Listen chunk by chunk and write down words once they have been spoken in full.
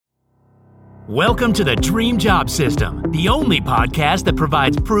Welcome to the Dream Job System, the only podcast that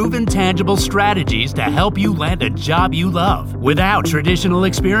provides proven, tangible strategies to help you land a job you love without traditional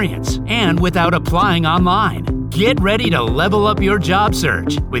experience and without applying online. Get ready to level up your job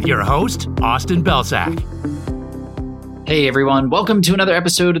search with your host, Austin Belsack. Hey everyone, welcome to another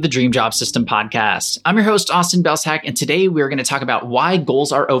episode of the Dream Job System podcast. I'm your host, Austin Belsack, and today we're going to talk about why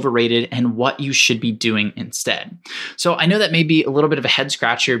goals are overrated and what you should be doing instead. So I know that may be a little bit of a head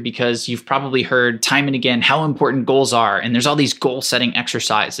scratcher because you've probably heard time and again how important goals are, and there's all these goal setting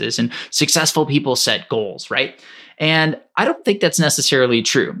exercises and successful people set goals, right? And I don't think that's necessarily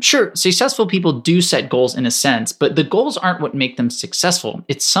true. Sure, successful people do set goals in a sense, but the goals aren't what make them successful.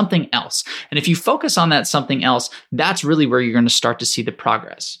 It's something else. And if you focus on that something else, that's really where you're going to start to see the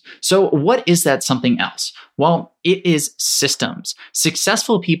progress. So what is that something else? Well, it is systems.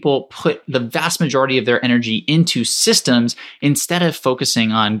 Successful people put the vast majority of their energy into systems instead of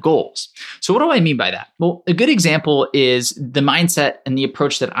focusing on goals. So what do I mean by that? Well, a good example is the mindset and the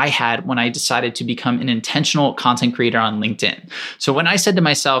approach that I had when I decided to become an intentional content creator on LinkedIn. So when I said to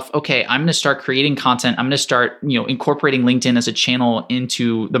myself, okay, I'm going to start creating content, I'm going to start, incorporating LinkedIn as a channel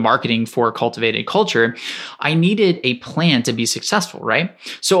into the marketing for Cultivated Culture, I needed a plan to be successful, right?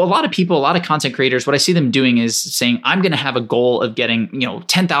 So a lot of people, a lot of content creators, what I see them doing is saying, I'm going to have a goal of getting,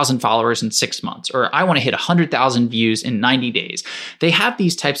 10,000 followers in 6 months, or I want to hit 100,000 views in 90 days. They have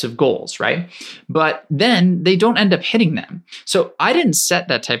these types of goals, right? But then they don't end up hitting them. So I didn't set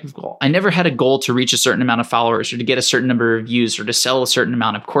that type of goal. I never had a goal to reach a certain amount of followers or to get a certain number of views or to sell a certain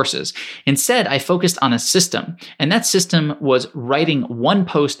amount of courses. Instead, I focused on a system, and that system was writing one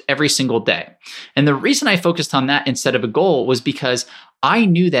post every single day. And the reason I focused on that instead of a goal was because I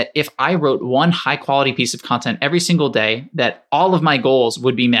knew that if I wrote one high quality piece of content every single day, that all of my goals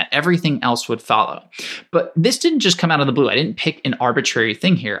would be met. Everything else would follow. But this didn't just come out of the blue. I didn't pick an arbitrary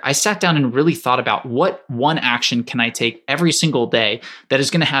thing here. I sat down and really thought about what one action can I take every single day that is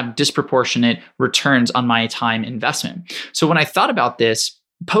going to have disproportionate returns on my time investment. So when I thought about this,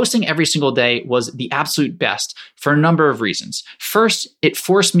 posting every single day was the absolute best for a number of reasons. First, it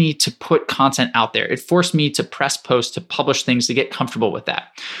forced me to put content out there. It forced me to press post, to publish things, to get comfortable with that.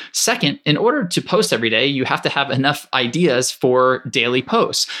 Second, in order to post every day, you have to have enough ideas for daily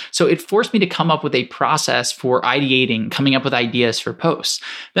posts. So it forced me to come up with a process for ideating, coming up with ideas for posts.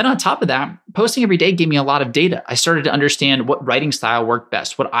 Then on top of that, posting every day gave me a lot of data. I started to understand what writing style worked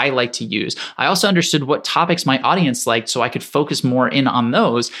best, what I like to use. I also understood what topics my audience liked, so I could focus more in on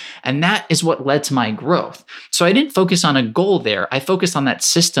those. And that is what led to my growth. So I didn't focus on a goal there. I focused on that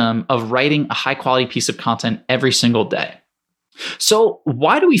system of writing a high quality piece of content every single day. So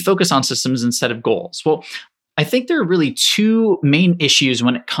why do we focus on systems instead of goals? Well, I think there are really two main issues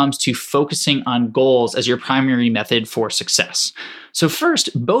when it comes to focusing on goals as your primary method for success. So first,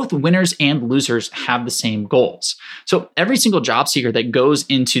 both winners and losers have the same goals. So every single job seeker that goes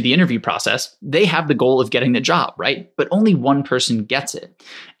into the interview process, they have the goal of getting the job, right? But only one person gets it.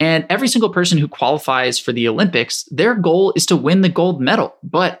 And every single person who qualifies for the Olympics, their goal is to win the gold medal,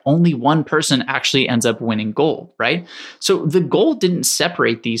 but only one person actually ends up winning gold, right? So the goal didn't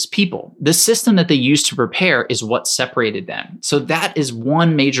separate these people. The system that they used to prepare is what separated them. So that is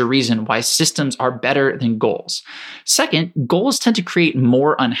one major reason why systems are better than goals. Second, goals tend to create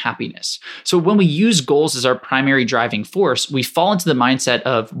more unhappiness. So when we use goals as our primary driving force, we fall into the mindset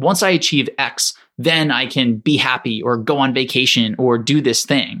of once I achieve X, then I can be happy or go on vacation or do this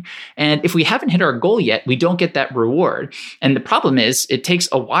thing. And if we haven't hit our goal yet, we don't get that reward. And the problem is it takes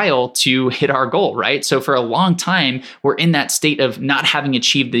a while to hit our goal, right? So for a long time, we're in that state of not having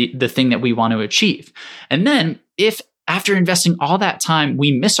achieved the thing that we want to achieve. And then if after investing all that time,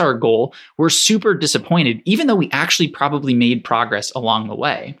 we miss our goal, we're super disappointed, even though we actually probably made progress along the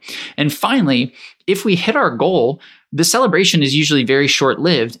way. And finally, if we hit our goal, the celebration is usually very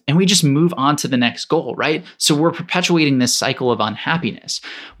short-lived and we just move on to the next goal, right? So we're perpetuating this cycle of unhappiness.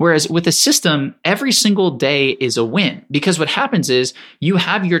 Whereas with a system, every single day is a win because what happens is you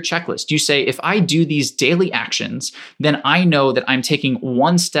have your checklist. You say, if I do these daily actions, then I know that I'm taking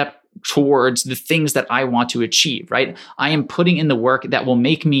one step towards the things that I want to achieve, right? I am putting in the work that will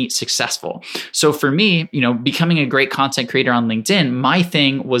make me successful. So for me, becoming a great content creator on LinkedIn, my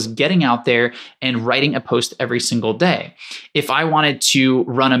thing was getting out there and writing a post every single day. If I wanted to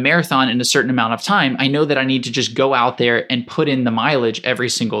run a marathon in a certain amount of time, I know that I need to just go out there and put in the mileage every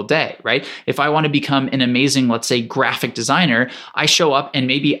single day, right? If I want to become an amazing, let's say, graphic designer, I show up and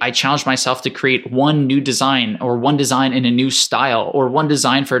maybe I challenge myself to create one new design or one design in a new style or one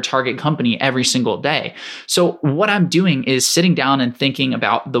design for a target company every single day. So what I'm doing is sitting down and thinking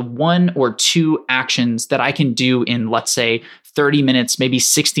about the one or two actions that I can do in, let's say, 30 minutes, maybe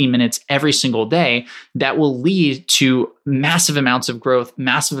 60 minutes every single day that will lead to massive amounts of growth,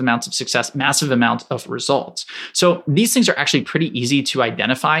 massive amounts of success, massive amounts of results. So these things are actually pretty easy to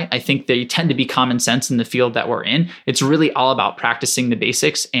identify. I think they tend to be common sense in the field that we're in. It's really all about practicing the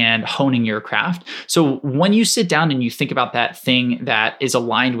basics and honing your craft. So when you sit down and you think about that thing that is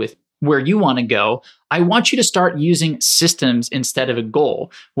aligned with where you want to go, I want you to start using systems instead of a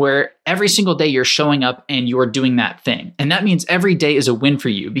goal, where every single day you're showing up and you're doing that thing. And that means every day is a win for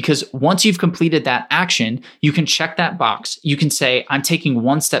you, because once you've completed that action, you can check that box. You can say, I'm taking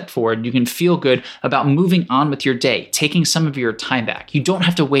one step forward. You can feel good about moving on with your day, taking some of your time back. You don't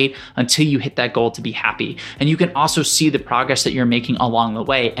have to wait until you hit that goal to be happy. And you can also see the progress that you're making along the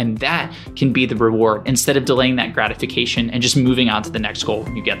way. And that can be the reward instead of delaying that gratification and just moving on to the next goal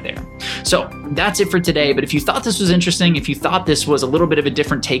when you get there. So that's it for today. But if you thought this was interesting, if you thought this was a little bit of a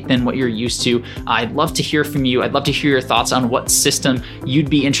different take than what you're used to, I'd love to hear from you. I'd love to hear your thoughts on what system you'd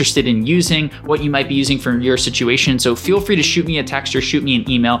be interested in using, what you might be using for your situation. So feel free to shoot me a text or shoot me an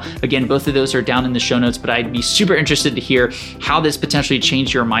email. Again, both of those are down in the show notes, but I'd be super interested to hear how this potentially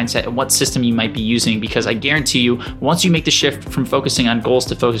changed your mindset and what system you might be using, because I guarantee you, once you make the shift from focusing on goals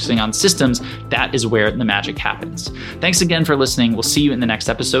to focusing on systems, that is where the magic happens. Thanks again for listening. We'll see you in the next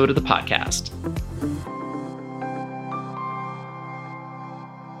episode of the podcast.